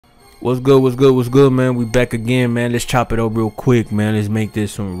What's good, man? We back again, man. Let's chop it up real quick, man. Let's make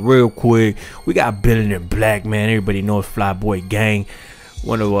this one real quick. We got Billionaire Black, man. Everybody knows Flyboy Gang,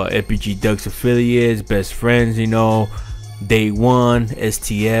 one of our FPG Ducks affiliates, best friends, you know. Day One,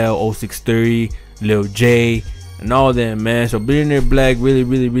 STL, 0630, Lil J, and all that, man. So Billionaire Black really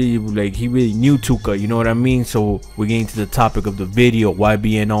like, he really knew Tooka, you know what I mean? So we're getting to the topic of the video.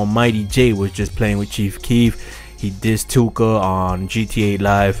 YBN Almighty J was just playing with Chief Keef. He dissed Tooka on GTA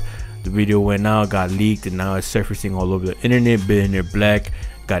Live. The video went out, got leaked, and now it's surfacing all over the internet. Billionaire Black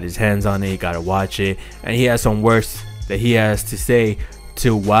got his hands on it, he gotta watch it, and he has some words that he has to say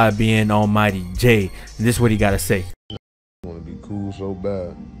to YBN Almighty J, and this is what he gotta say. I wanna be cool so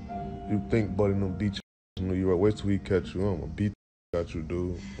bad. You think buddy them beat you in New York, wait till we catch you. I'm gonna beat got you,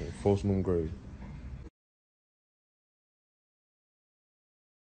 dude. I'm forcing them grave.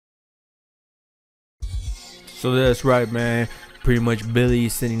 So that's right, man. Pretty much Billy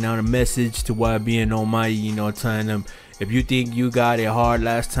is sending out a message to YBN Almighty, you know, telling them, if you think you got it hard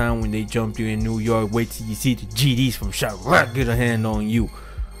last time when they jumped you in New York, wait till you see the GDs from Chirac get a hand on you.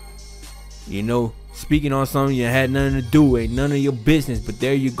 You know, speaking on something you had nothing to do, ain't none of your business, but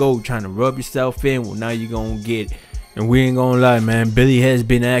there you go, trying to rub yourself in. Well, now you're gonna get. And we ain't gonna lie, man, Billy has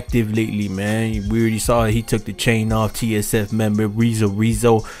been active lately, man. We already saw it. He took the chain off TSF member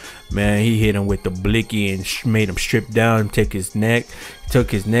Rizzo. Man, he hit him with the blicky and made him strip down, take his neck,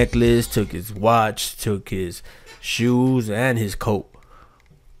 took his necklace, took his watch, took his shoes and his coat.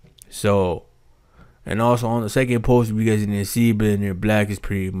 So, and also on the second post, if you guys didn't see, Billionaire Black is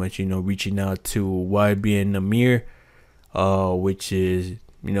pretty much, you know, reaching out to YBN Amir, which is,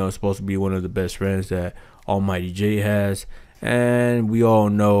 you know, supposed to be one of the best friends that Almighty J has. And we all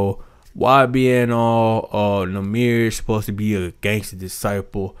know YBN Namir is supposed to be a gangster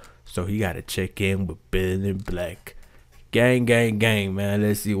disciple, so he gotta check in with Billionaire Black. Gang, man.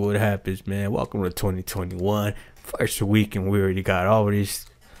 Let's see what happens, man. Welcome to 2021. First week and we already got all this.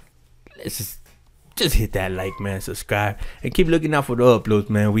 Let's just hit that like, man, subscribe, and keep looking out for the uploads,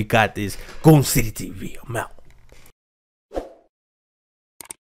 man. We got this. Goon City TV. I'm out.